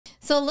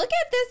So look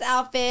at this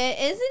outfit.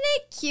 Isn't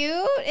it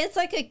cute? It's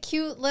like a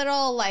cute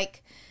little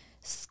like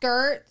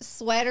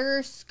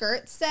sweater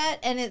skirt set,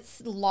 and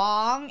it's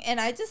long, and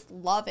I just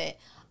love it.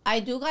 I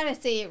do gotta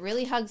say it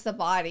really hugs the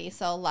body.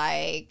 So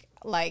like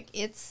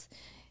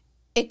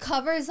it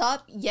covers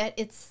up, yet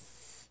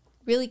it's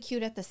really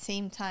cute at the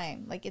same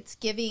time. Like it's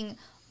giving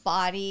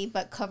body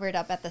but covered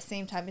up at the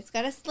same time. It's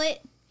got a slit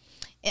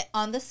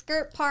on the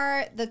skirt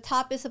part. The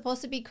top is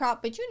supposed to be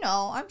cropped, but you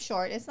know, I'm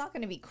short. It's not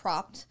going to be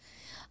cropped.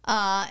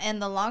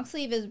 And the long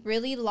sleeve is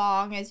really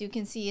long. As you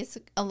can see, it's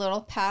a little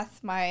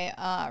past my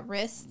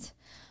wrist.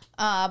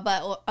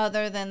 But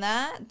other than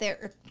that,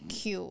 they're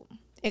cute.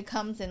 It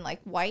comes in like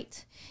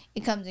white. It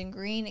comes in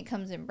green. It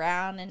comes in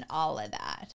brown and all of that.